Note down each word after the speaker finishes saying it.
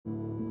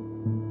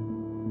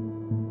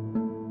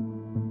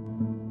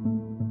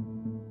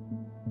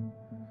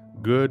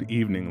Good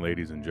evening,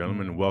 ladies and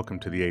gentlemen. Welcome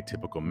to The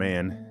Atypical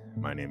Man.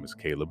 My name is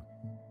Caleb.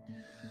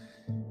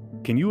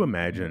 Can you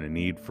imagine a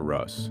need for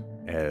us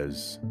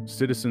as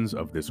citizens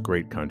of this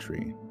great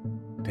country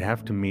to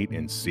have to meet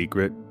in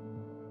secret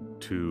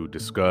to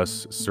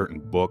discuss certain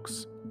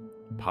books,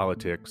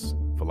 politics,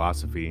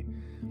 philosophy,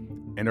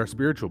 and our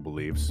spiritual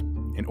beliefs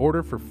in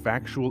order for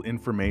factual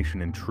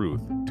information and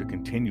truth to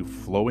continue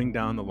flowing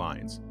down the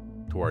lines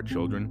to our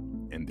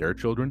children and their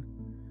children?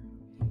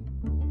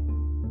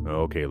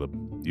 Oh, Caleb,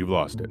 you've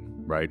lost it,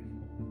 right?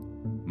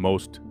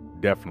 Most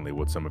definitely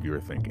what some of you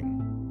are thinking.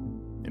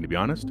 And to be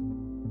honest,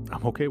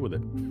 I'm okay with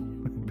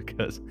it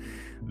because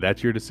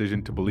that's your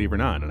decision to believe or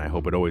not, and I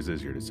hope it always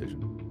is your decision.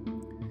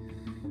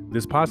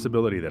 This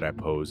possibility that I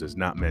pose is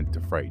not meant to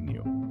frighten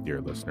you,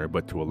 dear listener,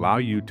 but to allow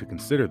you to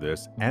consider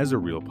this as a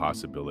real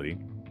possibility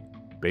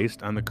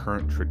based on the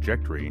current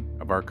trajectory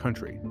of our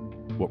country,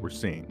 what we're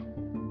seeing.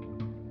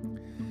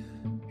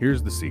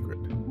 Here's the secret.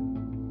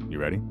 You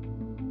ready?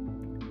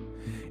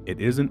 It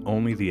isn't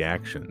only the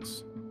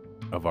actions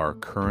of our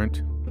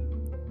current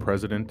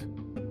president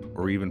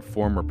or even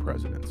former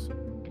presidents,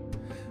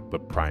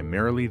 but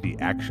primarily the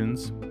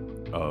actions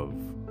of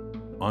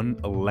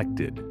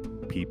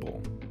unelected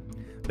people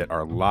that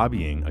are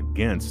lobbying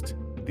against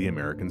the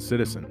American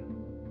citizen.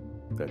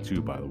 That's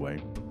you, by the way,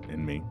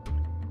 and me.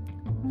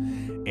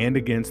 And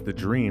against the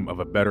dream of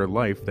a better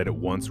life that it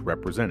once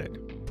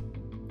represented.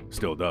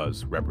 Still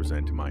does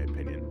represent, in my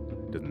opinion.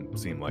 Doesn't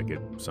seem like it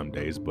some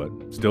days, but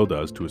still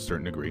does to a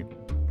certain degree.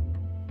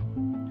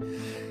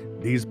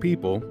 These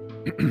people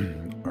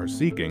are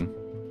seeking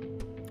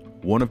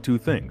one of two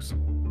things,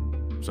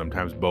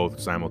 sometimes both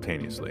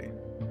simultaneously,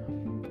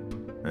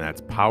 and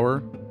that's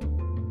power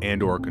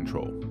and or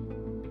control.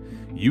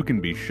 You can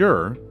be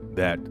sure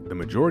that the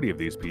majority of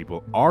these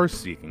people are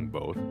seeking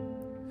both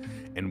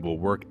and will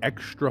work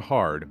extra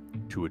hard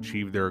to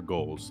achieve their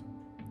goals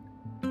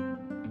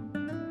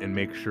and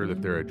make sure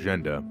that their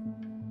agenda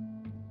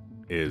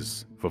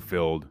is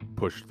fulfilled,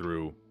 pushed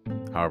through,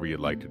 however you'd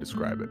like to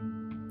describe it.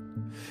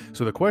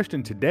 So the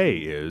question today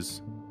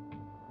is,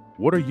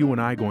 what are you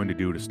and I going to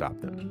do to stop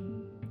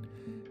them?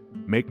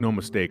 Make no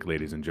mistake,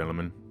 ladies and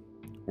gentlemen,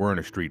 we're in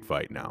a street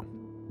fight now.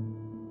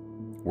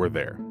 We're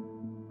there.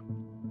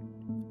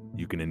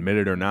 You can admit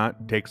it or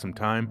not, take some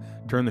time,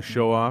 turn the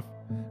show off,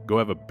 go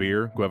have a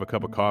beer, go have a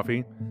cup of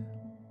coffee,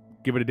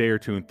 give it a day or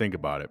two and think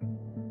about it.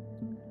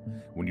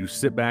 When you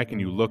sit back and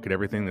you look at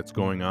everything that's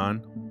going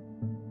on,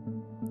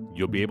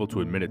 you'll be able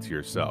to admit it to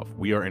yourself.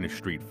 We are in a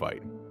street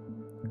fight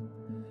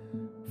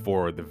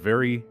for the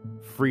very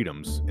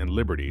freedoms and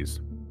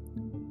liberties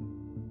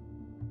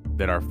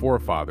that our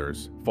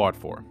forefathers fought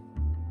for,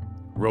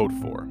 rode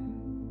for,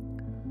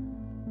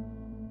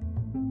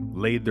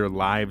 laid their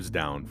lives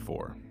down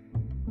for,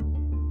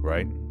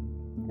 right?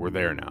 We're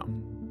there now.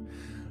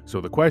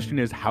 So the question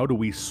is, how do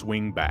we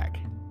swing back?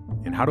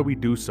 And how do we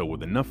do so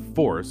with enough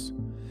force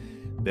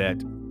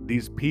that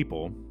these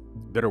people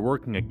that are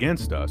working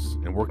against us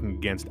and working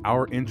against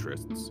our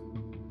interests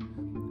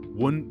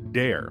wouldn't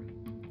dare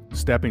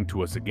stepping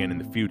to us again in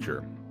the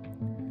future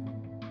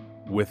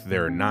with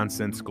their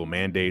nonsensical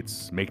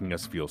mandates, making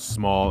us feel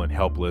small and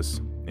helpless,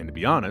 and to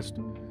be honest,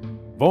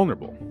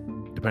 vulnerable,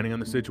 depending on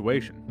the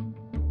situation.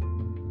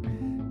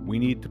 We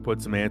need to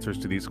put some answers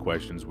to these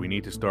questions. We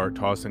need to start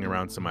tossing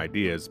around some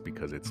ideas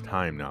because it's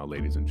time now,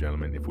 ladies and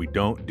gentlemen. If we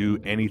don't do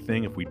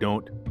anything, if we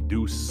don't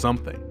do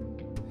something,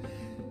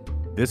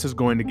 this is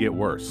going to get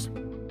worse.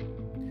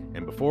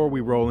 And before we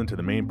roll into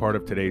the main part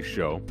of today's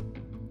show,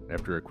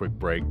 after a quick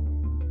break,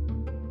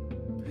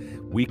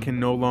 we can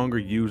no longer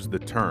use the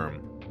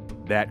term,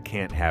 "that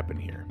can't happen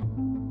here."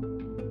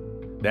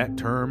 That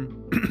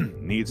term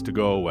needs to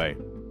go away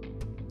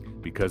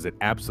because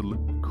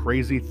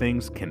crazy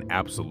things can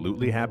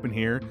absolutely happen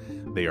here.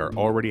 They are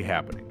already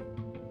happening.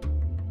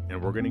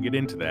 And we're going to get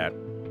into that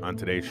on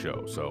today's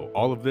show. So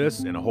all of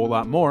this and a whole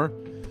lot more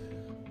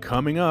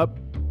coming up.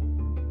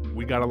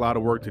 We got a lot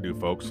of work to do,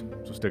 folks.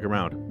 So stick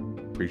around.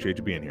 Appreciate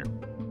you being here.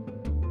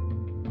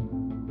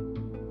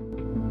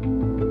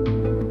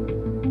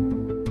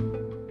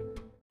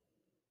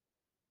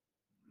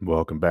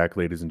 Welcome back,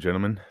 ladies and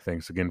gentlemen.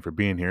 Thanks again for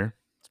being here.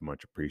 It's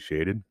much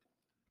appreciated.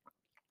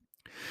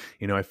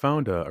 You know, I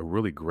found a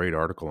really great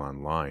article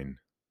online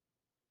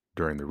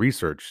during the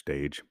research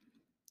stage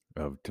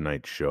of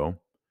tonight's show.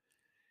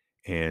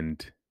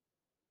 And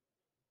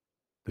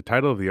the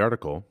title of the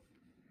article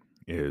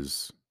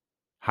is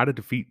How to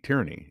Defeat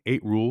Tyranny,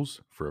 8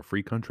 Rules for a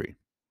Free Country.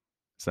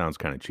 Sounds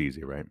kind of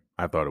cheesy, right?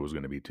 I thought it was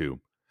going to be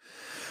too.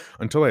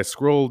 Until I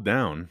scrolled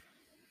down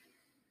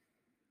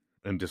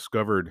and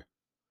discovered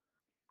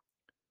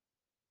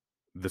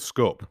the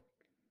scope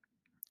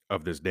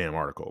of this damn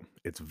article.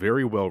 It's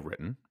very well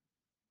written.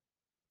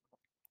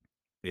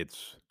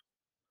 It's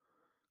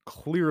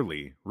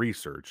clearly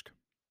researched.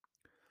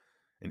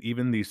 And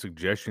even the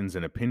suggestions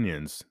and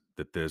opinions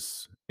that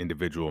this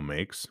individual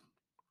makes,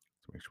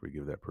 let's make sure we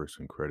give that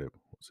person credit.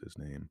 What's his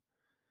name?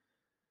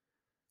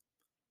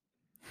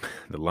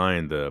 The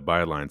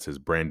byline says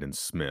Brandon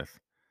Smith.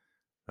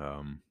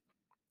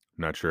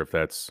 Not sure if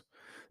that's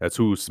That's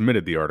who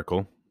submitted the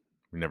article.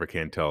 You never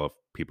can tell if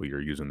people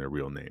you're using their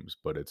real names,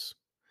 but it's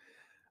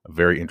a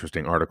very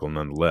interesting article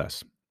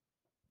nonetheless.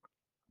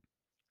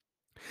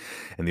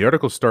 And the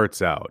article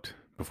starts out,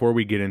 before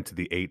we get into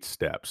the 8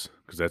 steps,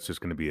 because that's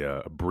just going to be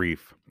a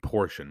brief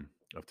portion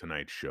of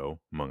tonight's show,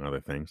 among other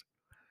things.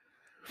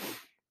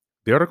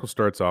 The article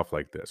starts off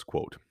like this,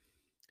 quote,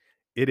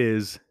 "It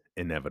is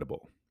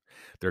inevitable.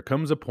 There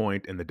comes a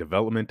point in the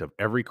development of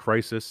every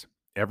crisis,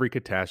 every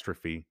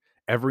catastrophe,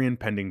 every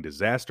impending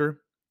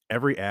disaster,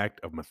 every act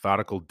of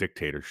methodical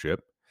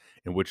dictatorship,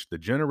 in which the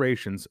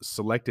generations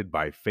selected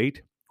by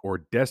fate or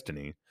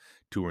destiny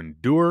to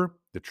endure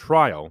the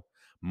trial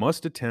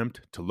must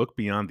attempt to look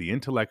beyond the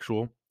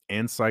intellectual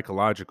and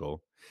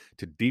psychological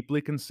to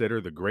deeply consider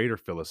the greater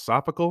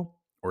philosophical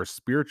or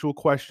spiritual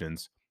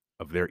questions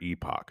of their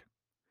epoch.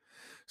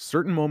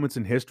 Certain moments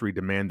in history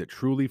demand that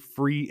truly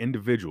free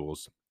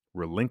individuals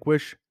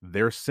relinquish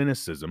their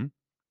cynicism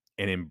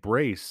and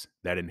embrace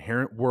that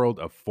inherent world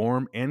of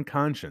form and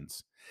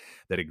conscience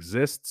that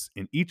exists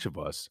in each of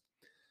us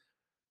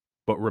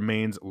but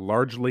remains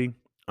largely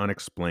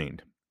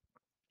unexplained.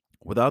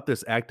 Without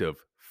this act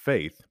of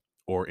faith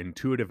or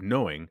intuitive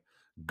knowing,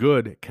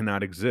 good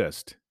cannot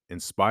exist,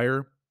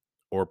 inspire,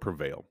 or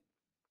prevail.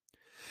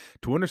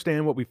 To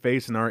understand what we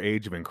face in our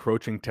age of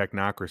encroaching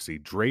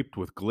technocracy, draped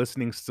with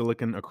glistening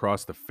silicon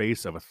across the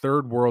face of a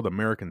third world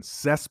American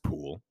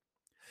cesspool,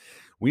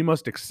 we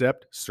must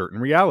accept certain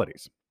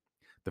realities.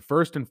 The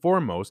first and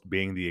foremost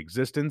being the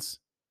existence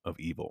of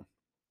evil.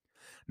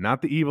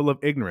 Not the evil of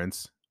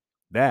ignorance,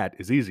 that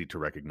is easy to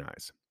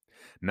recognize.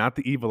 Not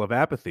the evil of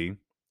apathy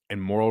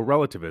and moral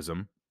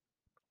relativism,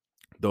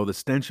 though the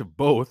stench of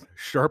both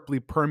sharply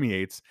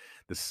permeates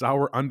the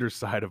sour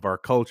underside of our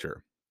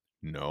culture.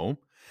 No,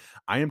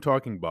 I am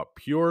talking about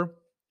pure,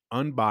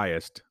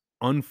 unbiased,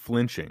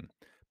 unflinching,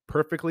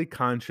 perfectly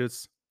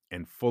conscious,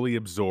 and fully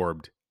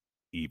absorbed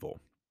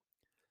evil.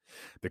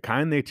 The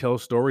kind they tell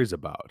stories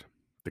about,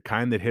 the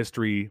kind that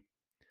history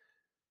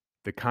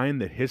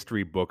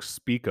books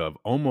speak of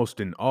almost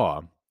in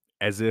awe,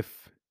 as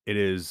if it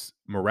is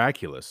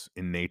miraculous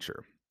in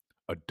nature.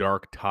 A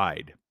dark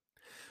tide,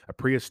 a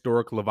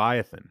prehistoric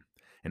leviathan,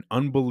 an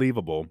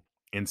unbelievable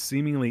and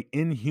seemingly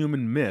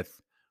inhuman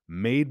myth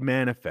made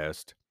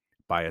manifest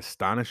by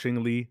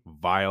astonishingly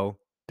vile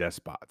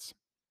despots.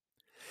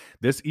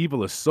 This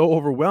evil is so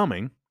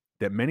overwhelming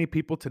that many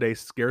people today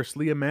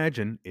scarcely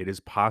imagine it is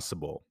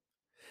possible.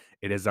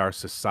 It is our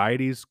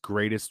society's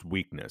greatest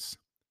weakness,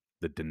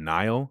 the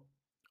denial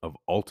of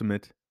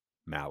ultimate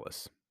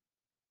malice.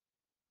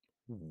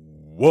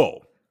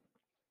 Whoa.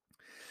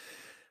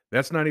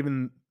 That's not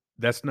even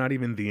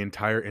the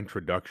entire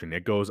introduction.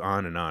 It goes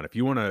on and on. If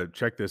you want to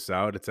check this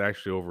out, it's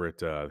actually over at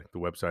the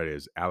website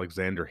is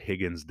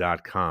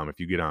alexanderhiggins.com.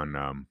 If you get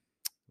on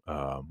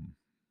um,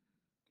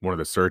 one of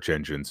the search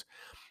engines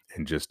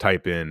and just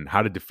type in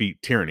how to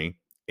defeat tyranny,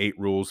 8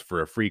 rules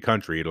for a free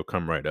country, it'll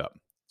come right up.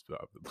 So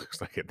it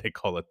looks like they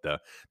call it the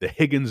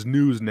Higgins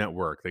News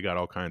Network. They got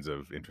all kinds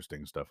of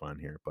interesting stuff on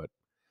here. But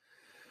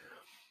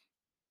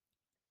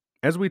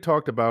as we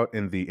talked about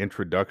in the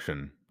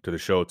introduction to the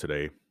show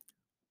today,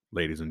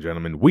 ladies and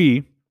gentlemen,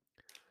 we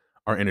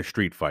are in a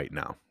street fight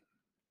now.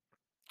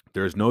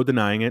 There's no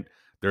denying it.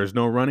 There's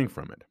no running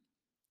from it.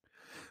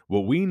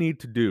 What we need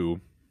to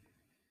do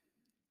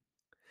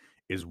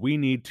is we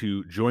need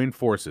to join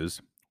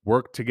forces,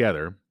 work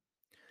together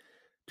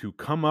to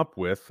come up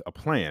with a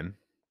plan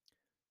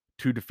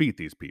to defeat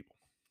these people.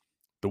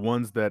 The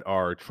ones that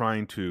are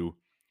trying to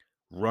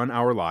run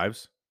our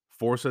lives,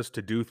 force us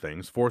to do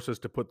things, force us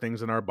to put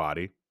things in our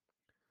body,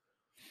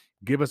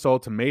 give us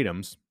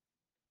ultimatums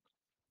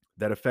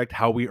that affect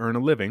how we earn a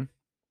living,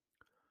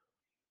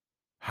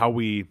 how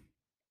we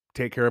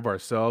take care of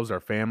ourselves,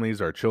 our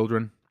families, our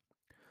children.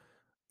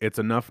 It's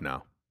enough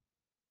now.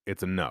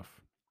 It's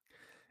enough.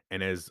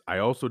 And as I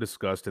also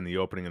discussed in the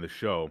opening of the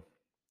show,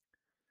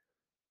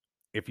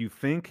 if you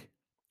think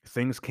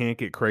things can't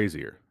get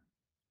crazier,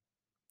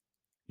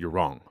 you're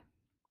wrong.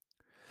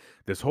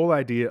 This whole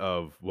idea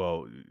of,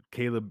 well,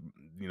 Caleb,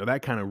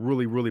 that kind of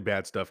really, really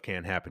bad stuff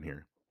can't happen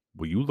here.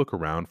 Will you look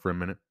around for a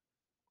minute?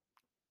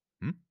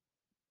 Hmm?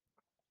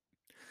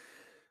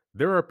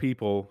 There are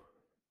people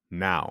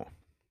now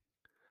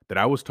that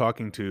I was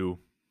talking to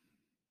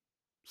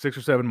 6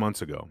 or 7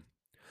 months ago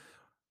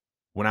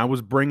when I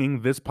was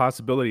bringing this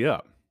possibility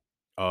up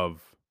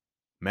of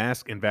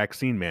mask and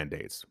vaccine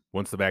mandates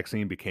once the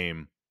vaccine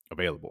became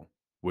available,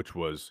 which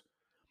was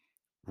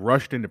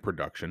rushed into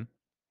production.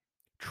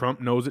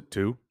 Trump knows it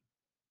too.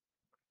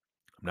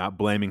 I'm not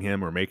blaming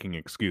him or making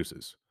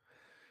excuses.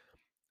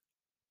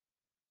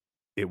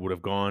 It would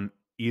have gone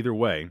either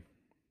way.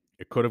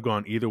 It could have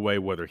gone either way,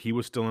 whether he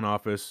was still in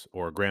office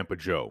or Grandpa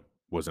Joe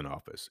was in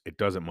office. It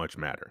doesn't much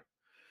matter.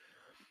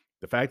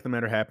 The fact of the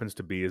matter happens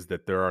to be is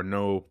that there are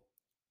no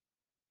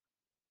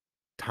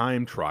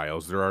time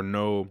trials, there are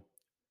no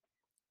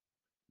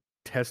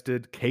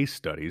tested case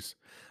studies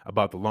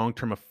about the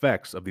long-term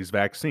effects of these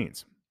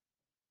vaccines.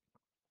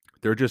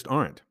 There just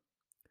aren't.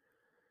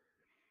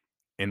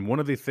 And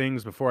one of the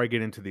things before I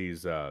get into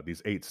these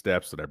 8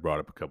 steps that I brought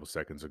up a couple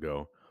seconds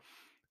ago,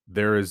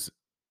 there is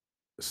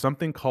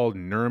something called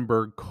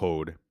Nuremberg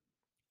Code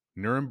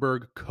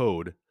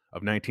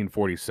of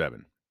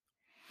 1947,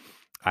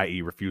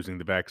 i.e., refusing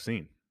the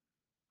vaccine.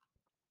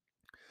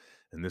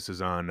 And this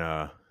is on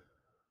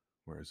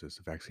where is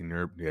this?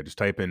 Vaccine yeah, just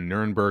type in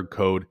Nuremberg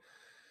Code.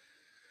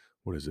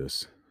 What is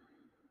this?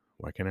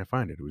 Why can't I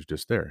find it? It was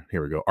just there.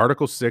 Here we go.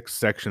 Article 6,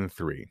 Section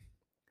 3.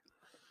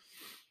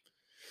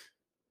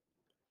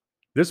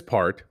 This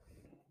part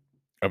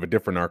of a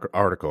different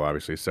article,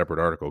 obviously a separate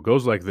article,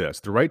 goes like this.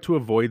 The right to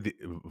avoid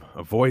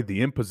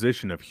the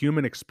imposition of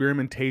human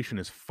experimentation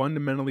is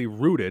fundamentally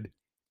rooted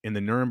in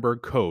the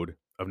Nuremberg Code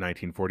of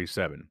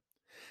 1947.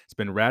 It's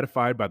been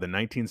ratified by the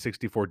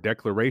 1964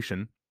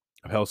 Declaration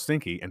of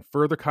Helsinki and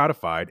further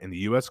codified in the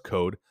U.S.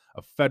 Code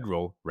of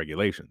Federal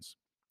Regulations.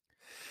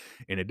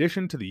 In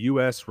addition to the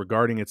U.S.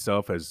 regarding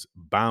itself as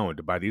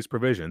bound by these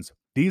provisions,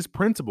 these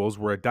principles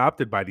were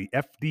adopted by the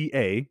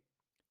FDA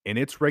in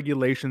its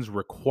regulations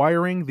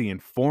requiring the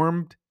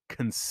informed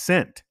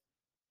consent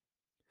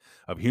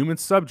of human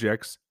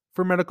subjects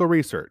for medical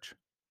research.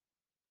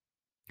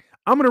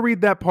 I'm going to read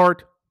that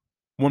part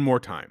one more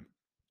time.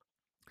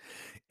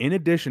 In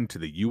addition to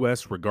the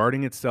U.S.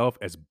 regarding itself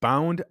as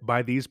bound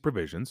by these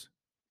provisions,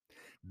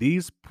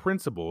 these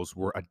principles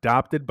were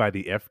adopted by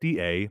the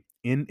FDA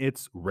in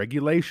its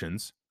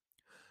regulations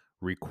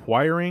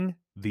requiring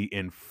the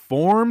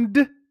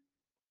informed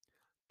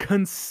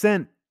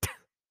consent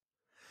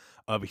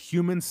of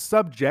human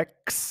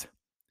subjects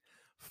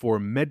for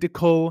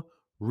medical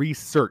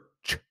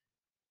research.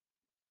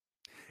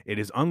 It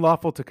is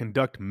unlawful to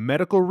conduct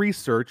medical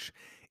research,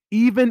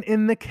 even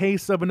in the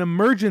case of an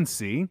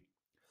emergency,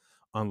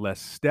 unless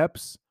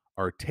steps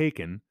are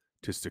taken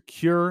to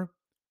secure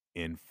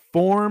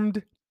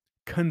informed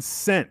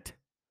consent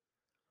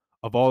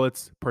of all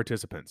its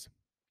participants.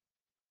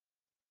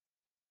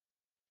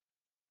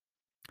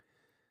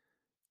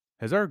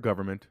 Has our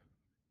government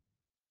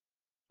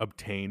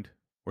obtained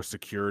or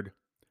secured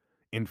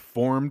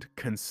informed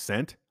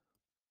consent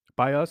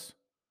by us?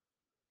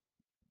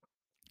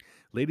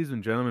 Ladies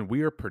and gentlemen,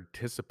 we are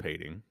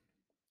participating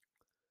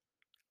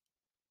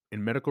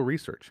in medical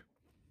research.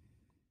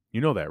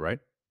 You know that, right?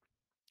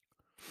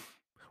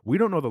 We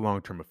don't know the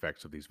long-term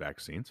effects of these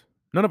vaccines.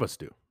 None of us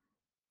do.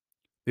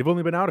 They've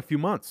only been out a few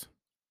months.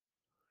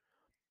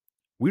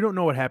 We don't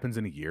know what happens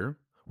in a year.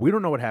 We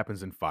don't know what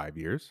happens in 5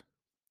 years.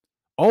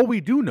 All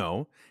we do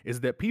know is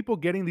that people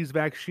getting these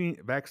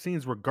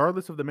vaccines,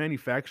 regardless of the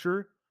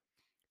manufacturer,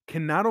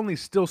 can not only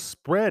still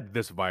spread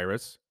this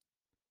virus,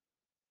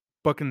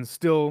 but can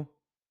still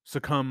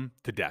succumb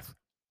to death.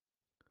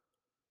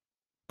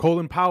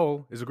 Colin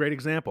Powell is a great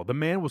example. The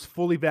man was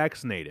fully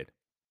vaccinated,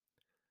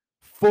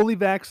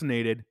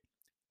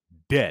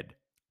 dead,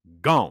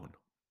 gone.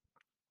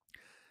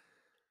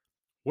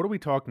 What are we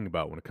talking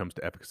about when it comes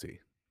to efficacy?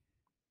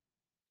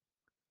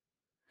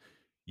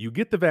 You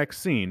get the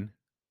vaccine,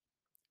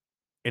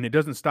 and it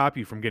doesn't stop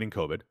you from getting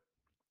COVID.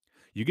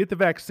 You get the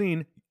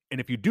vaccine, and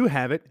if you do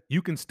have it,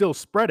 you can still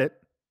spread it.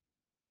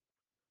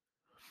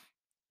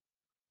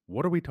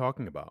 What are we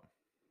talking about?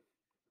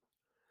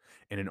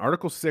 And in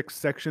Article 6,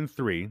 Section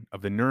 3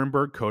 of the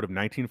Nuremberg Code of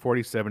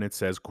 1947, it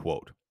says,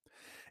 quote,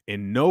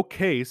 "In no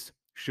case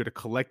should a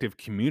collective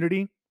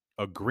community,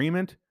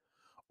 agreement,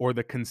 or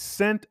the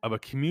consent of a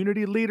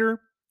community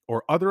leader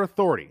or other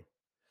authority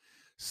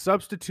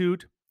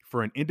substitute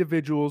for an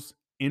individual's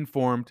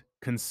informed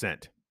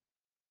consent."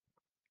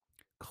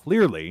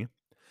 Clearly,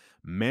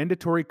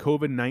 mandatory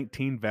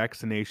COVID-19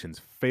 vaccinations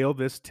fail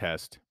this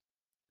test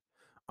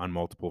on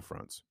multiple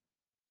fronts.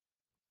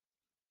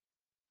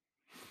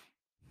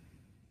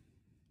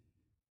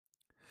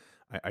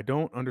 I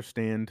don't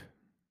understand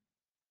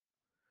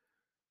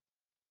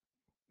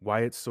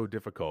why it's so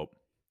difficult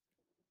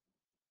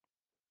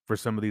for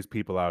some of these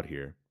people out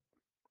here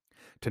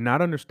to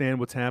not understand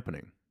what's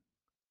happening.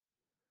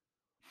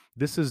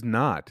 This is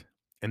not,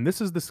 and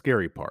this is the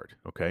scary part,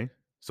 okay?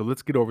 So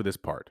let's get over this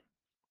part.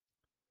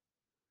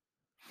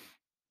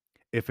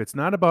 If it's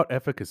not about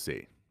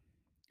efficacy,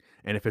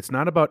 and if it's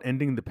not about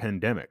ending the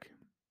pandemic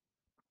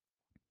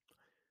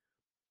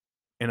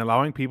and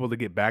allowing people to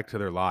get back to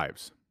their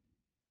lives,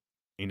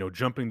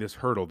 jumping this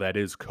hurdle that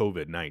is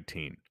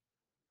COVID-19,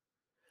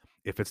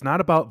 if it's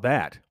not about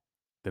that,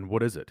 then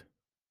what is it?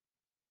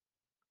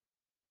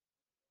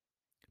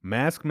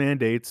 Mask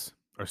mandates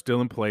are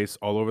still in place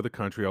all over the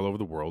country, all over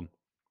the world.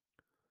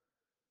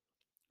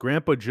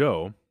 Grandpa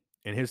Joe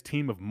and his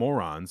team of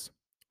morons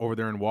over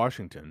there in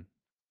Washington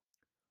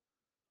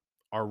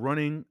are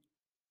running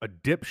a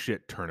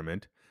dipshit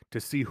tournament to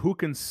see who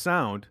can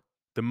sound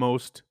the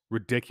most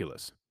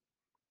ridiculous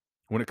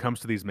when it comes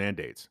to these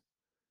mandates.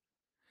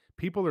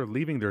 People are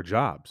leaving their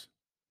jobs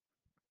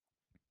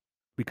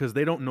because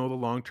they don't know the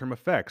long-term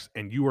effects,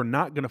 and you are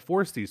not going to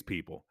force these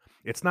people.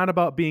 It's not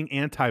about being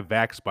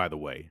anti-vax, by the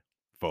way,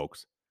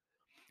 folks.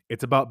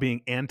 It's about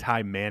being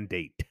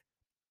anti-mandate.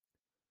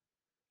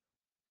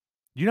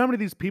 You know how many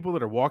of these people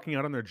that are walking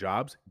out on their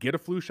jobs, get a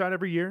flu shot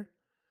every year,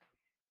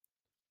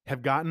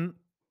 have gotten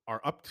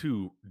are up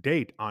to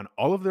date on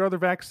all of their other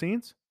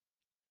vaccines?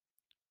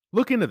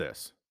 Look into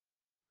this.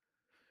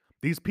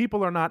 These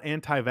people are not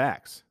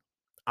anti-vax.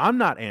 I'm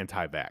not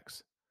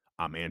anti-vax.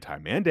 I'm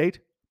anti-mandate.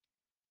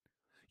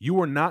 You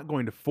are not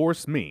going to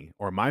force me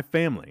or my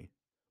family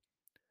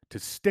to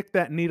stick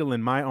that needle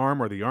in my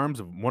arm or the arms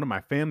of one of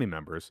my family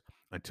members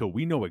until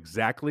we know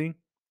exactly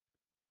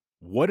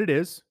what it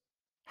is,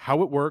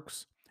 how it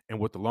works, and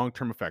what the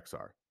long-term effects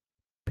are.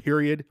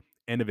 Period.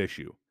 End of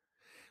issue.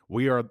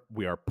 We are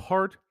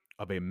part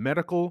of a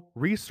medical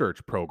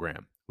research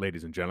program,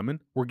 ladies and gentlemen.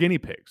 We're guinea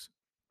pigs.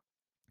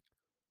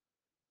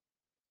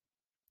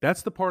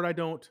 That's the part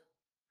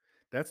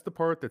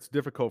that's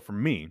difficult for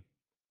me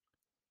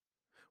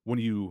when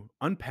you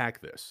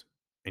unpack this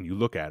and you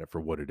look at it for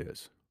what it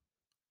is.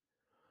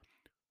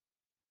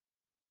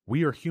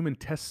 We are human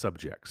test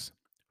subjects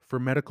for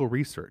medical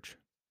research.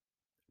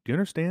 Do you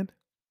understand?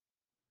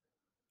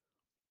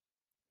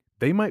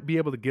 They might be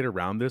able to get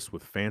around this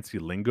with fancy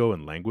lingo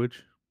and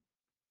language.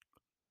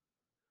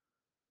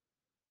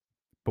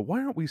 But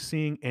why aren't we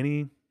seeing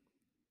any?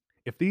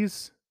 If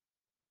these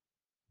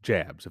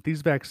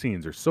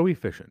vaccines are so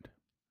efficient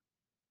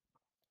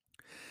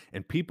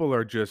and people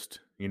are just,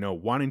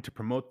 wanting to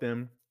promote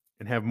them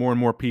and have more and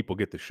more people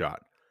get the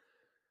shot,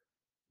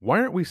 why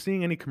aren't we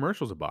seeing any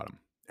commercials about them?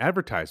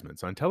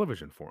 Advertisements on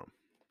television for them?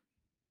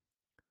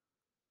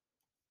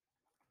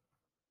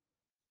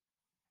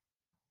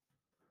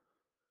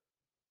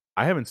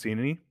 I haven't seen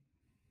any.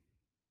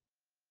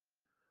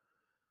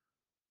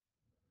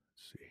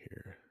 Let's see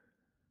here.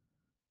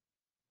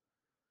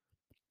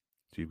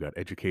 So you've got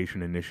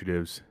education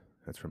initiatives.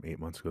 That's from 8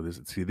 months ago.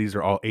 These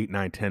are all 8,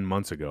 9, 10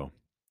 months ago.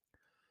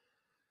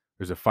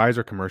 There's a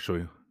Pfizer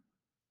commercial.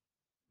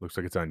 Looks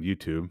like it's on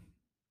YouTube.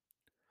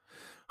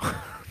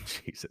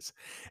 Jesus.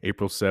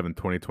 April 7th,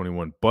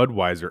 2021.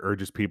 Budweiser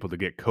urges people to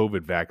get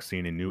COVID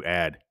vaccine in new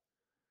ad.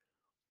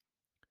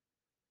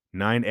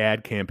 9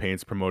 ad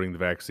campaigns promoting the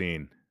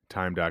vaccine.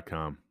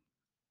 Time.com.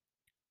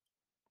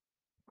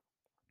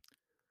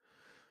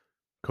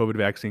 COVID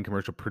vaccine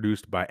commercial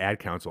produced by Ad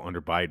Council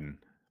under Biden.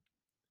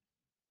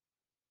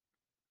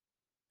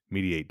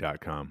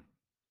 Mediate.com.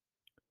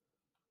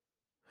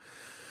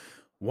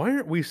 Why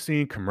aren't we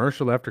seeing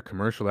commercial after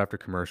commercial after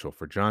commercial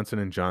for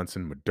Johnson &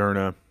 Johnson,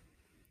 Moderna,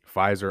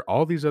 Pfizer,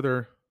 all these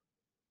other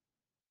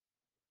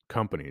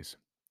companies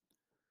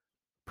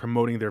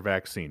promoting their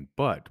vaccine?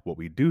 But what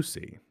we do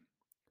see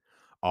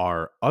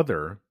are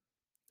other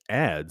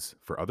ads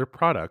for other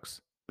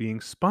products being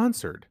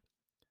sponsored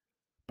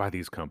by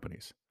these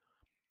companies.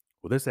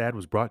 Well, this ad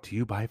was brought to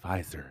you by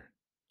Pfizer.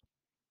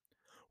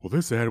 Well,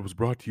 this ad was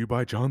brought to you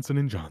by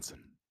Johnson &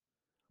 Johnson.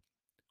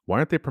 Why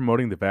aren't they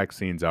promoting the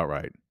vaccines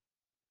outright?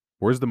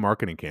 Where's the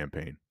marketing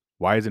campaign?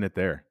 Why isn't it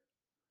there?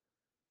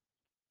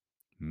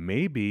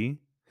 Maybe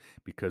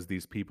because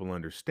these people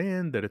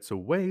understand that it's a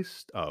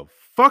waste of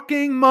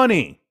fucking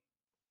money.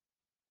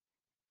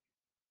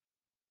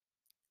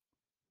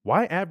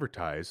 Why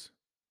advertise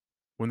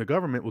when the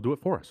government will do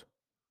it for us?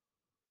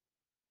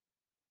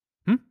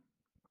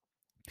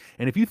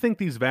 And if you think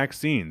these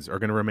vaccines are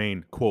going to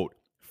remain, quote,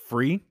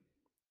 free,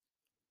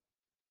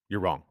 you're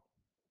wrong.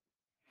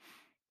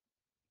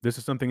 This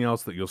is something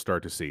else that you'll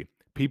start to see.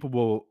 People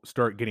will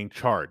start getting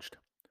charged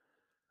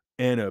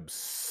an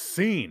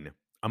obscene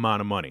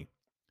amount of money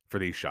for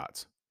these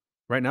shots.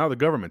 Right now, the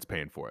government's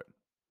paying for it,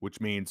 which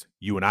means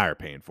you and I are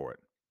paying for it.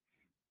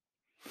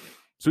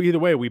 So either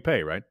way, we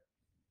pay, right?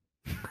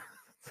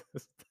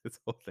 This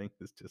whole thing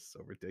is just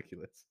so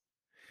ridiculous.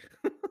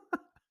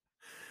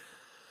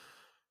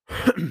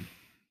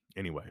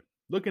 Anyway,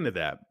 look into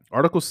that.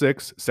 Article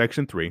 6,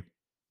 Section 3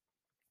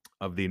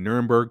 of the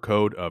Nuremberg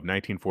Code of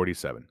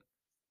 1947.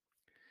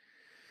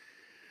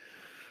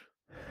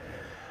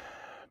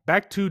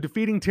 Back to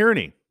defeating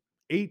tyranny.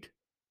 8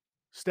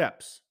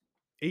 steps,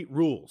 8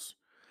 rules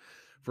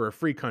for a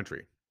free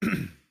country.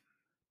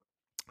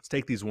 Let's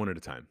take these one at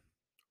a time.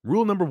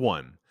 Rule number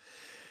 1.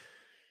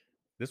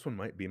 This one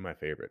might be my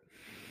favorite.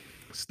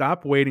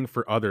 Stop waiting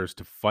for others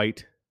to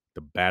fight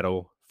the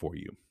battle for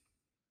you.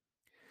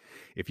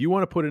 If you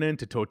want to put an end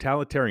to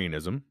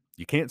totalitarianism,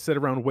 you can't sit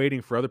around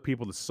waiting for other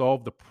people to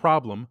solve the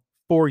problem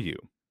for you,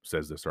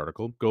 says this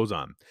article. Goes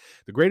on.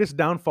 The greatest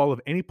downfall of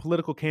any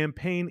political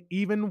campaign,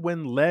 even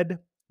when led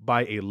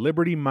by a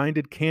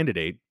liberty-minded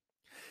candidate,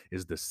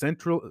 is the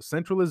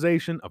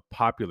centralization of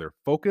popular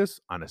focus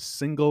on a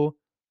single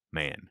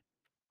man.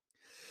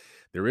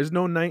 There is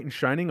no knight in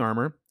shining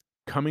armor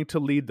coming to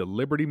lead the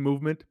liberty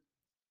movement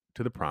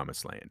to the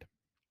promised land.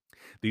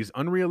 These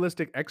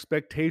unrealistic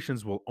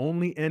expectations will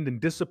only end in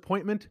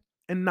disappointment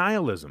and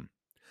nihilism.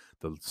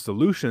 The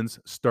solutions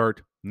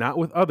start not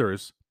with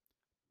others,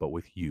 but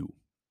with you.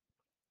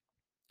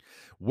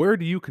 Where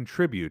do you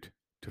contribute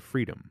to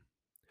freedom?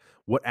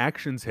 What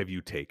actions have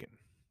you taken?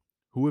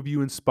 Who have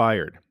you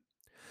inspired?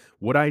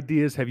 What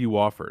ideas have you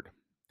offered?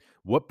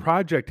 What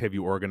project have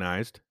you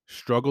organized,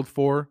 struggled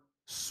for,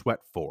 sweat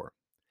for?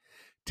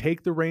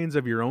 Take the reins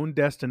of your own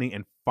destiny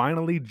and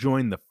finally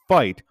join the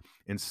fight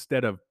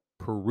instead of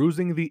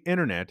perusing the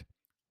internet,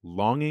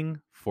 longing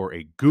for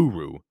a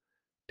guru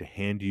to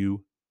hand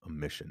you a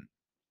mission.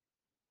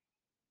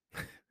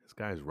 This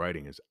guy's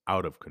writing is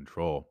out of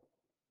control.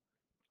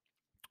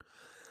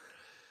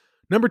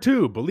 Number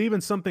 2, believe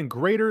in something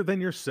greater than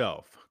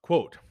yourself.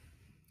 Quote,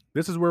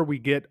 this is where we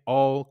get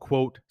all,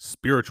 quote,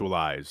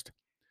 spiritualized,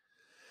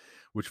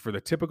 which for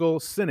the typical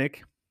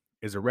cynic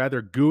is a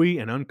rather gooey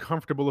and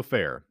uncomfortable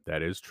affair.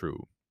 That is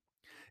true.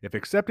 If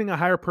accepting a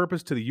higher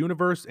purpose to the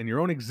universe and your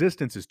own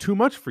existence is too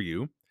much for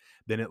you,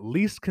 then at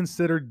least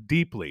consider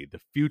deeply the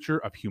future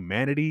of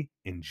humanity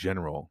in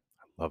general.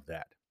 I love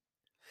that.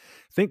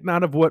 Think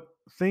not of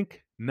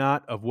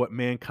what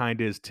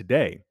mankind is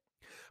today,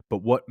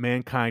 but what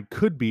mankind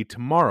could be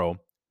tomorrow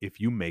if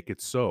you make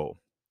it so.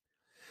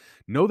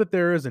 Know that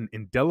there is an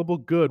indelible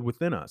good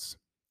within us,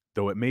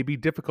 though it may be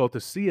difficult to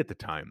see at the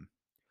time.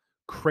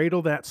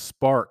 Cradle that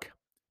spark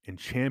and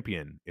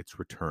champion its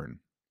return.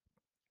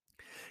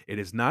 It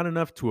is not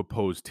enough to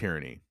oppose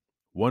tyranny.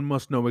 One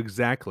must know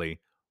exactly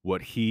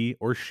what he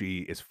or she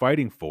is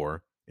fighting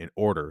for in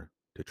order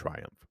to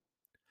triumph.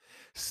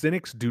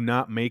 Cynics do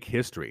not make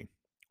history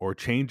or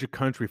change a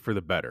country for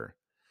the better.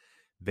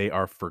 They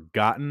are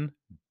forgotten,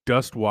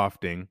 dust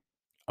wafting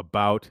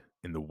about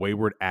in the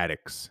wayward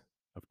attics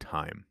of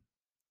time.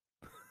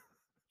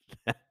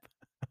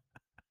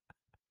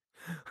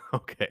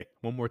 Okay,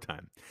 one more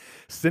time.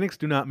 Cynics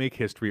do not make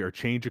history or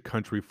change a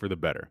country for the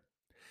better.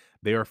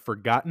 They are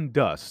forgotten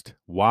dust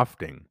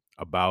wafting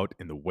about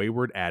in the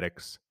wayward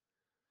attics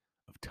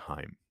of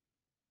time.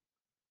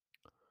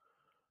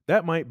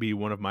 That might be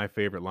one of my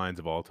favorite lines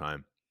of all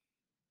time.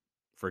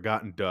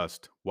 Forgotten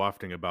dust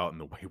wafting about in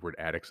the wayward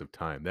attics of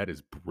time. That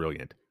is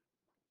brilliant.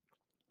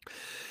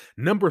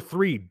 Number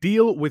 3,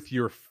 deal with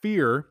your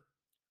fear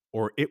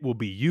or it will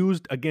be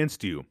used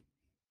against you.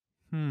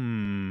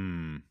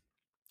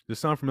 Does this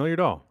sound familiar at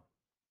all?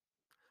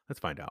 Let's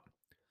find out.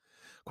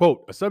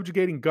 Quote, a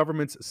subjugating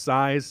government's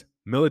size,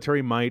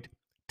 military might,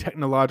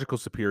 technological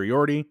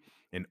superiority,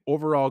 and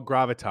overall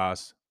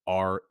gravitas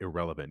are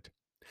irrelevant.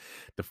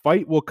 The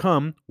fight will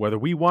come whether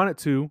we want it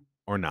to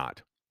or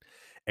not.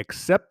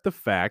 Accept the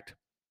fact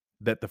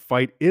that the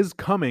fight is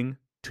coming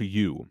to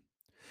you.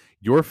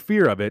 Your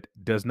fear of it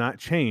does not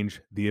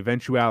change the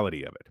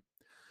eventuality of it.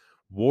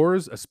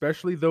 Wars,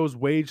 especially those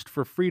waged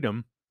for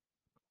freedom,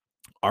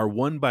 are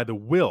won by the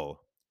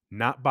will,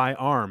 not by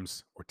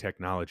arms or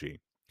technology,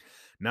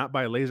 not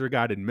by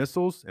laser-guided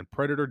missiles and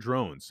predator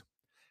drones.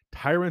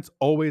 Tyrants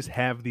always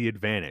have the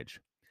advantage.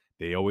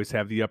 They always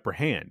have the upper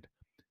hand.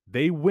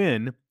 They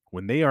win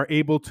when they are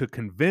able to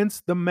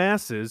convince the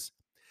masses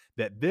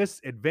that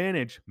this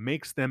advantage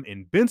makes them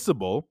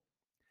invincible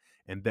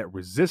and that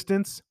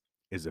resistance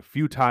is a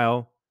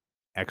futile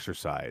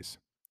exercise.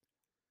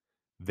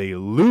 They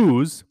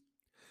lose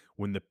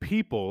when the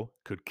people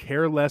could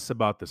care less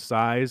about the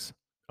size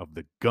of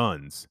the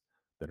guns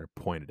that are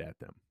pointed at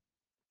them.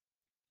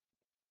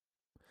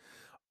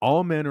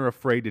 All men are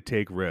afraid to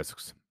take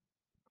risks,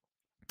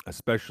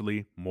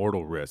 especially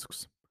mortal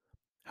risks.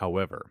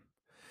 However,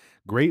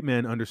 great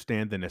men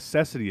understand the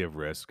necessity of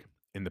risk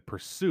in the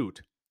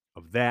pursuit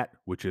of that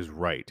which is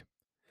right.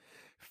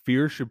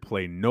 Fear should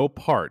play no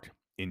part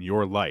in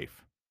your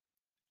life,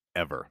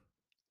 ever.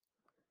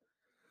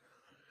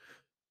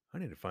 I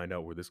need to find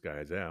out where this guy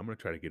is at. I'm going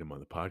to try to get him on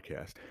the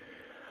podcast.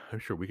 I'm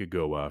sure we could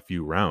go a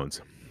few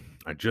rounds.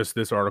 Just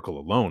this article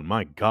alone,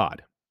 my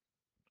God.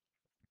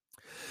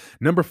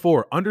 Number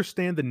 4,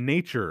 understand the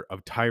nature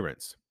of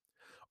tyrants.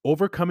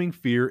 Overcoming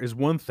fear is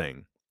one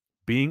thing.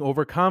 Being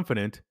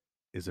overconfident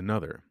is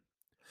another.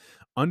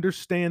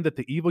 Understand that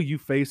the evil you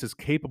face is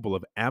capable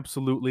of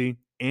absolutely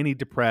any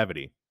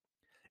depravity,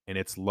 and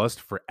its lust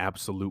for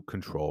absolute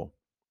control.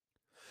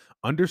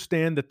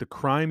 Understand that the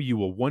crime you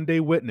will one day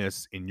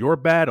witness in your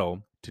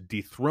battle to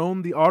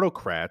dethrone the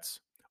autocrats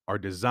are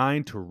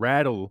designed to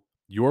rattle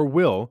your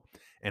will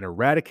and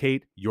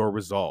eradicate your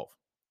resolve.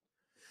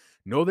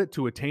 Know that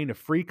to attain a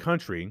free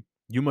country,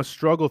 you must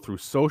struggle through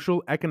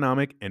social,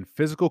 economic, and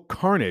physical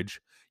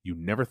carnage you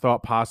never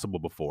thought possible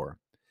before.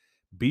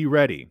 Be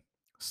ready,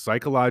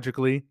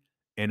 psychologically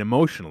and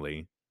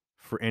emotionally,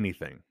 for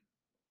anything.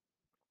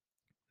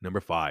 Number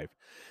 5,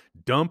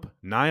 dump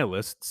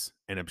nihilists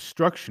and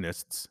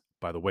obstructionists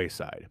by the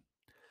wayside.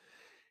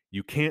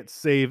 You can't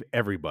save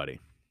everybody,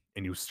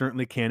 and you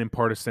certainly can't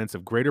impart a sense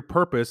of greater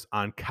purpose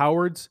on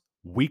cowards,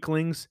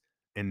 weaklings,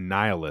 and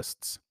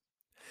nihilists.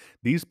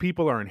 These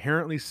people are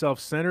inherently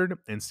self-centered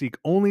and seek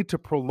only to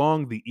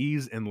prolong the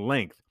ease and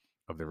length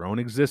of their own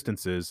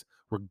existences,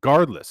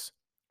 regardless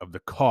of the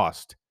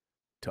cost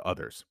to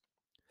others.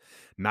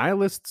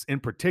 Nihilists in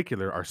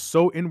particular are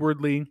so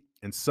inwardly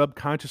and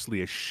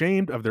subconsciously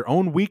ashamed of their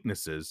own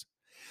weaknesses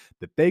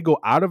that they go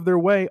out of their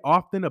way,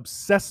 often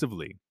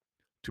obsessively,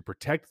 to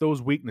protect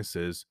those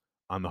weaknesses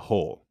on the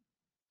whole.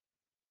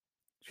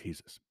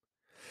 Jesus.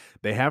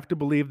 They have to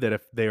believe that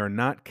if they are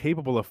not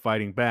capable of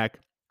fighting back,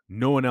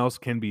 no one else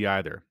can be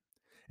either.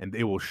 And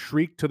they will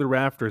shriek to the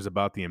rafters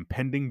about the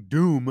impending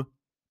doom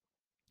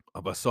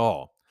of us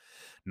all.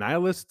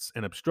 Nihilists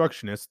and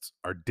obstructionists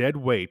are dead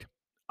weight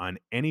on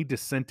any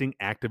dissenting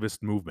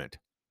activist movement,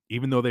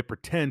 even though they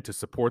pretend to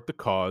support the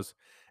cause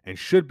and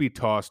should be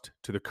tossed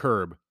to the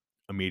curb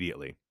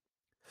immediately.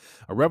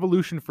 A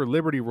revolution for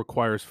liberty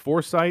requires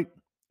foresight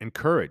and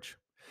courage.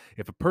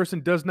 If a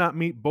person does not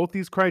meet both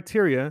these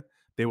criteria,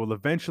 they will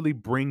eventually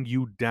bring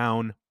you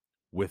down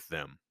with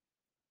them.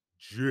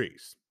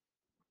 Jeez.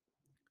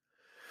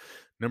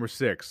 Number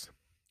 6,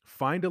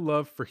 find a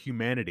love for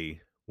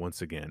humanity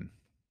once again.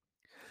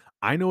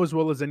 I know as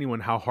well as anyone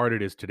how hard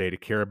it is today to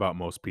care about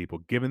most people,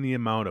 given the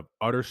amount of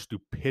utter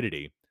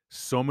stupidity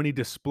so many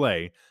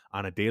display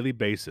on a daily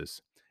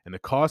basis, and the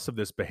cost of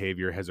this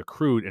behavior has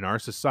accrued in our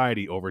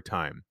society over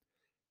time.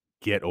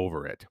 Get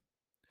over it.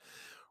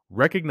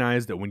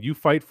 Recognize that when you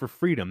fight for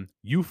freedom,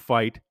 you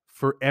fight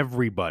for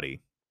everybody,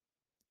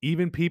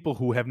 even people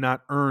who have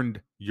not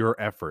earned your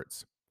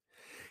efforts.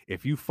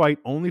 If you fight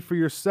only for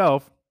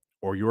yourself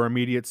or your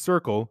immediate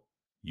circle,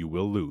 you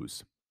will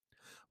lose.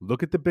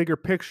 Look at the bigger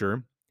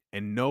picture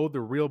and know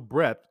the real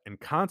breadth and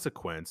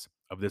consequence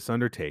of this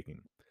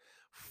undertaking.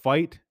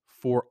 Fight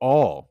for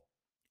all,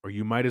 or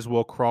you might as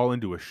well crawl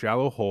into a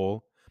shallow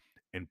hole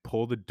and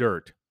pull the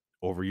dirt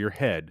over your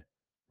head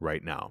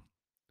right now.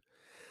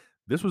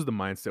 This was the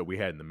mindset we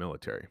had in the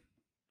military.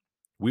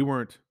 We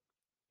weren't,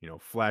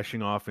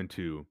 flashing off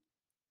into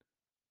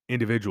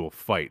individual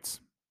fights,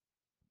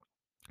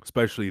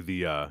 especially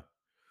the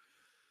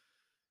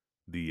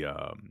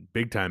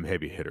big time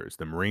heavy hitters,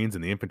 the Marines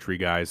and the infantry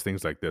guys,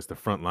 things like this, the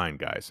frontline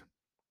guys.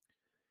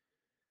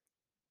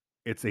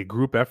 It's a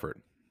group effort.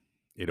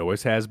 It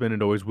always has been,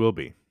 it always will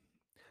be.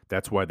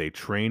 That's why they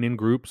train in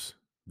groups,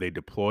 they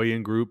deploy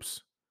in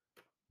groups,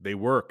 they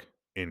work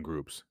in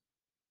groups.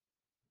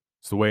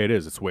 It's the way it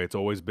is. It's the way it's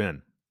always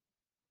been.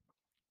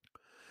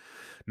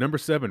 Number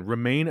 7,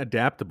 remain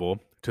adaptable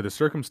to the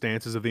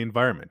circumstances of the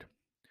environment.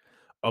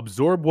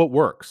 Absorb what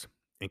works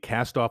and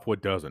cast off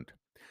what doesn't.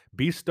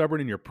 Be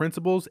stubborn in your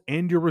principles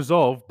and your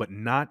resolve, but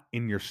not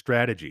in your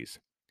strategies.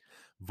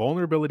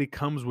 Vulnerability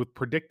comes with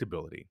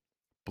predictability.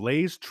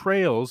 Blaze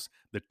trails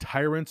the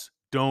tyrants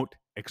don't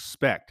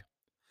expect.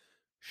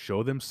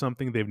 Show them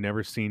something they've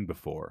never seen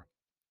before.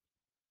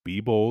 Be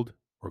bold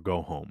or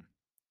go home.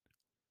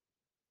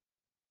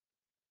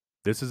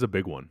 This is a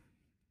big one.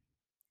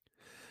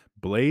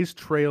 Blaze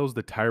trails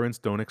the tyrants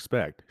don't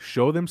expect.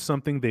 Show them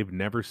something they've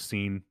never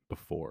seen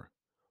before.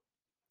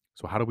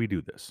 So how do we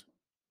do this?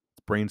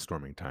 It's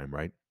brainstorming time,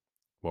 right?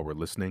 While we're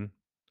listening,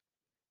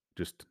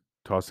 just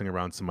tossing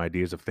around some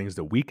ideas of things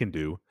that we can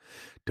do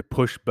to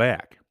push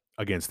back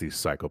against these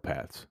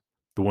psychopaths,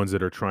 the ones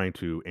that are trying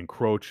to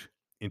encroach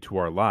into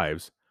our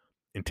lives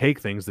and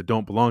take things that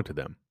don't belong to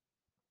them.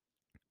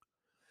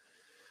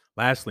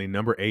 Lastly,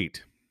 number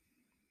 8,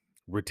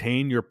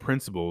 retain your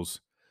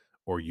principles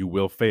or you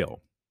will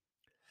fail.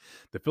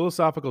 The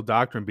philosophical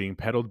doctrine being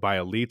peddled by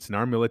elites in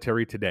our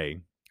military today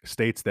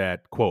states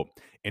that, quote,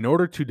 in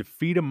order to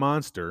defeat a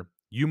monster,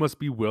 you must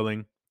be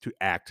willing to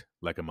act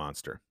like a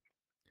monster.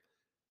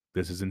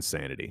 This is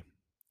insanity.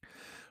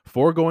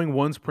 Foregoing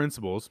one's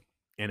principles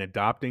and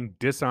adopting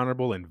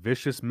dishonorable and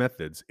vicious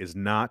methods is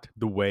not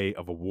the way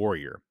of a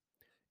warrior.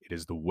 It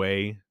is the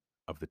way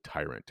of the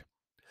tyrant.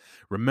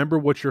 Remember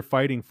what you're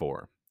fighting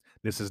for.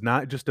 This is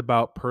not just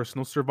about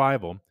personal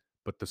survival,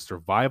 but the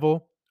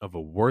survival of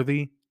a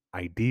worthy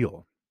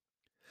ideal.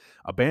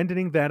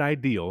 Abandoning that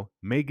ideal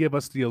may give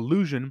us the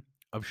illusion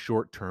of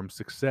short-term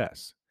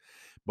success,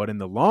 but in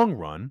the long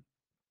run,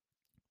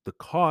 the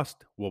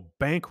cost will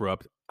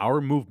bankrupt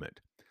our movement,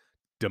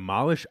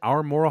 demolish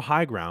our moral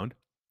high ground,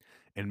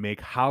 and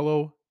make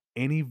hollow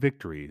any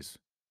victories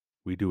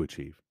we do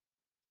achieve.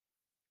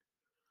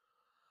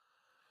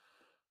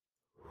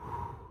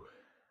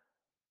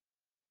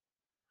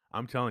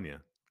 I'm telling you,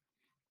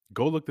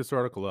 go look this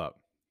article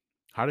up.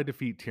 How to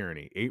Defeat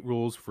Tyranny, 8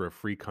 Rules for a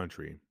Free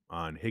Country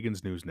on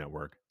Higgins News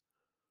Network.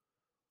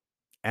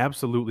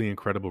 Absolutely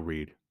incredible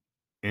read.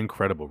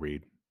 Incredible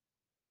read.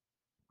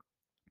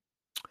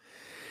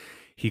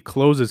 He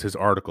closes his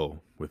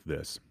article with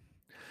this.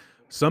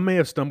 Some may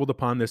have stumbled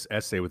upon this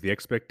essay with the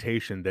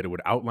expectation that it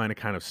would outline a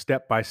kind of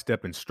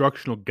step-by-step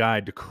instructional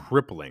guide to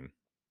crippling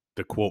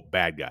the, quote,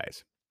 bad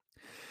guys.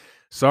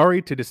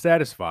 Sorry to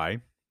dissatisfy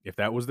if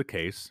that was the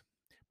case,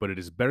 but it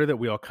is better that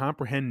we all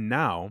comprehend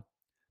now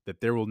that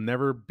there will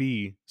never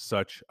be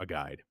such a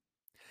guide.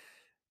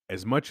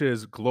 As much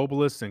as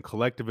globalists and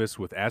collectivists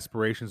with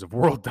aspirations of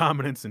world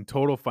dominance and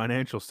total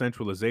financial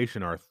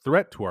centralization are a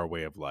threat to our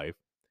way of life,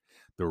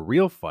 the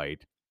real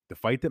fight, the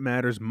fight that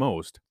matters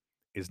most,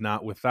 is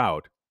not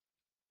without,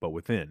 but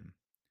within.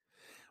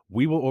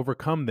 We will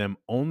overcome them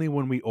only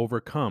when we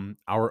overcome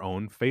our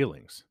own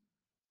failings.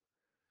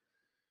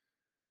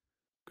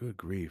 Good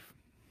grief.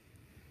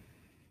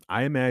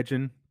 I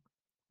imagine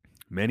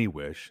many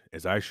wish,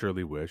 as I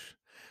surely wish,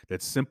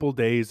 that simple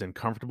days and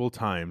comfortable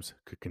times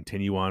could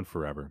continue on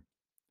forever.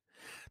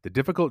 The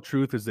difficult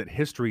truth is that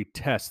history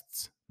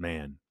tests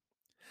man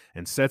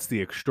and sets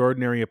the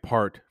extraordinary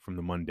apart from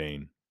the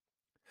mundane.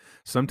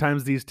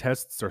 Sometimes these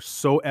tests are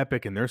so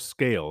epic in their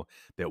scale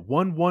that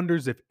one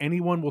wonders if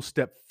anyone will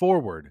step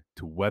forward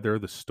to weather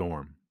the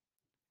storm.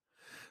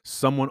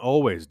 Someone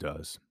always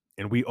does,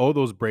 and we owe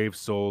those brave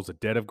souls a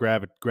debt of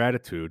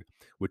gratitude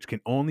which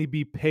can only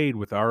be paid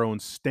with our own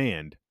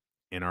stand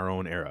in our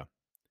own era.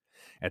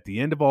 At the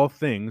end of all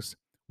things,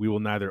 we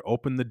will neither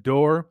open the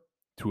door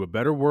to a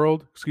better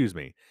world,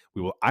 we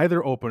will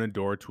either open a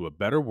door to a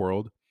better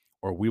world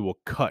or we will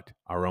cut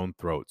our own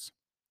throats.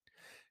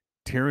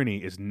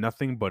 Tyranny is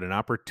nothing but an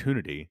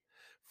opportunity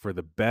for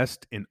the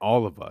best in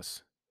all of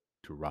us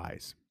to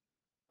rise.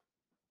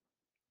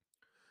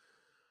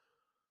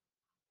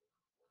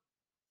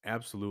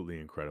 Absolutely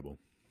incredible.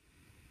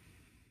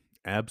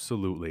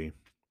 Absolutely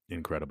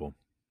incredible.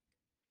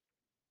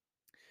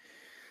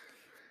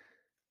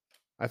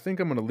 I think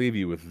I'm going to leave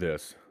you with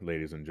this,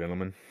 ladies and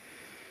gentlemen.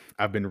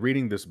 I've been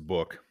reading this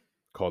book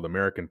called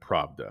American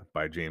Pravda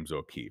by James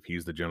O'Keefe.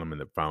 He's the gentleman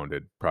that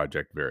founded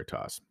Project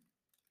Veritas.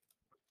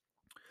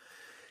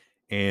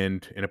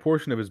 And in a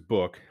portion of his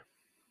book,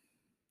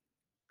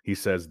 he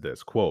says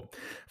this, quote,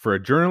 "For a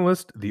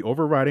journalist, the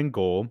overriding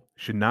goal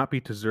should not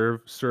be to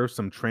serve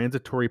some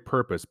transitory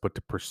purpose, but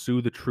to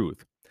pursue the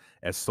truth.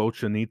 As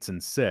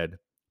Solzhenitsyn said,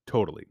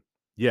 totally.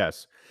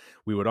 Yes,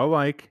 we would all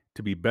like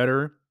to be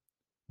better.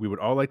 We would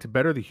all like to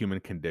better the human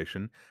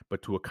condition,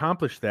 but to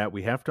accomplish that,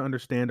 we have to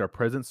understand our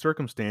present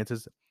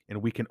circumstances,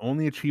 and we can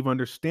only achieve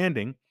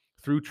understanding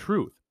through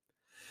truth.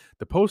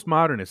 The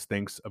postmodernist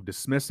thinks of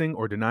dismissing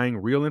or denying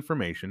real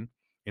information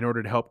in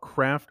order to help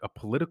craft a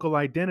political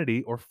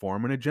identity or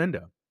form an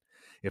agenda.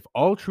 If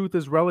all truth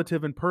is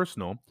relative and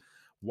personal,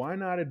 why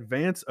not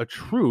advance a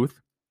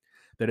truth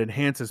that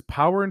enhances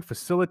power and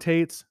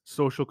facilitates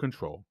social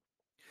control?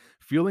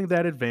 Feeling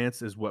that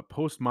advance is what the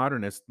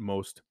postmodernist's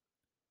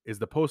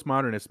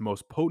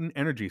most potent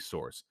energy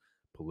source,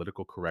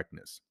 political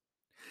correctness.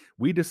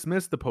 We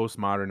dismiss the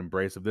postmodern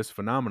embrace of this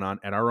phenomenon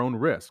at our own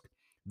risk.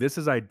 This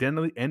is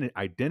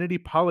identity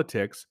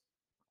politics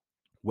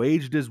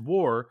waged as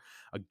war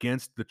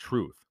against the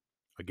truth,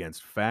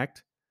 against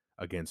fact,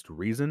 against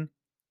reason,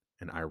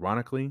 and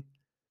ironically,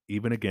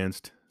 even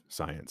against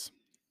science.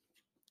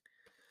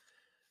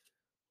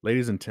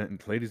 Ladies and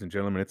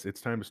gentlemen,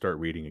 it's time to start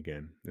reading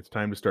again. It's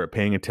time to start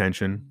paying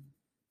attention,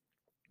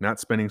 not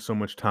spending so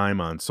much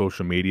time on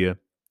social media,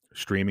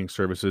 streaming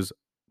services.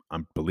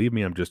 Believe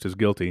me, I'm just as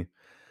guilty.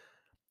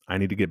 I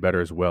need to get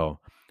better as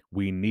well.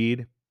 We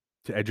need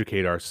to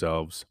educate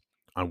ourselves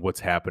on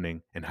what's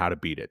happening and how to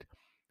beat it.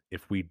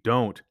 If we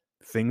don't,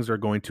 things are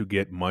going to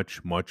get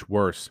much, much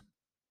worse.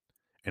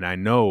 And I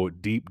know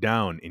deep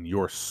down in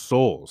your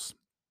souls,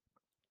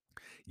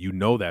 you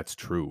know that's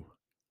true.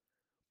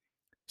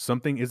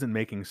 Something isn't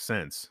making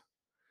sense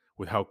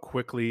with how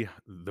quickly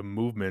the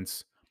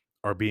movements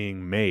are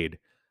being made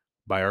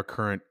by our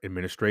current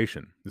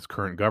administration, this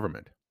current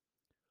government.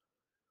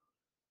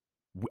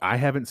 I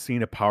haven't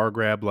seen a power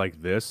grab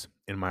like this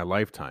in my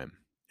lifetime,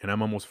 and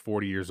I'm almost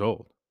 40 years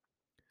old.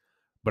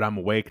 But I'm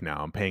awake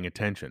now. I'm paying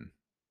attention.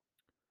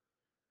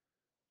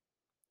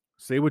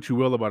 Say what you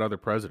will about other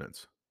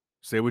presidents.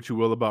 Say what you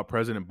will about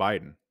President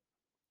Biden.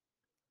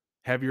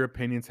 Have your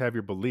opinions, have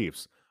your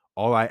beliefs.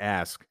 All I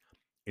ask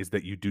is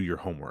that you do your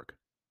homework.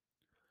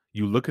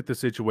 You look at the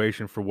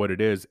situation for what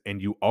it is,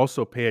 and you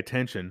also pay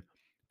attention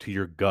to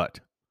your gut.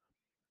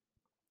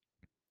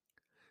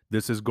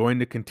 This is going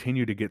to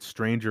continue to get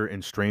stranger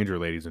and stranger,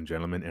 ladies and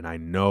gentlemen, and I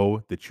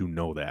know that you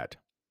know that.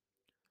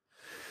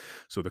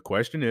 So the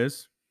question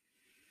is,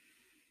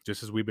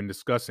 just as we've been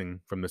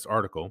discussing from this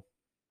article,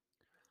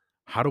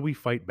 how do we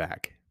fight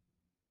back?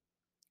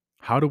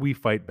 How do we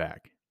fight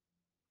back?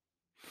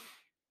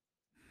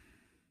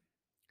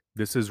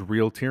 This is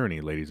real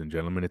tyranny, ladies and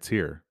gentlemen. It's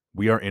here.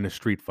 We are in a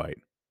street fight.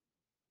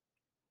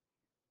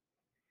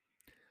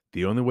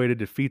 The only way to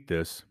defeat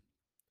this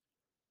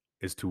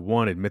is to,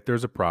 one, admit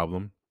there's a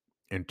problem,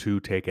 and two,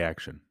 take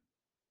action.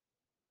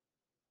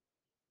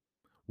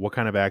 What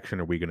kind of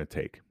action are we going to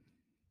take?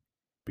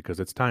 Because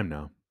it's time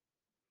now.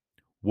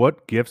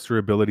 What gifts or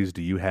abilities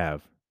do you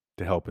have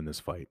to help in this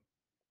fight?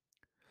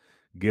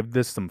 Give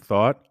this some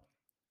thought.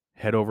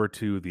 Head over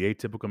to the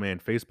Atypical Man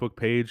Facebook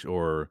page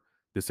or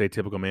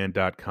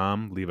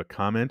thisatypicalman.com. Leave a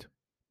comment.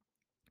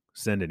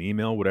 Send an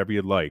email, whatever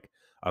you'd like.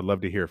 I'd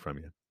love to hear from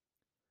you.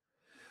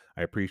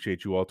 I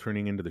appreciate you all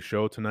tuning into the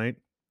show tonight,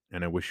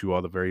 and I wish you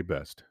all the very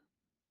best.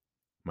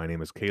 My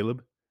name is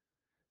Caleb,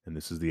 and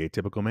this is the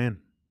Atypical Man.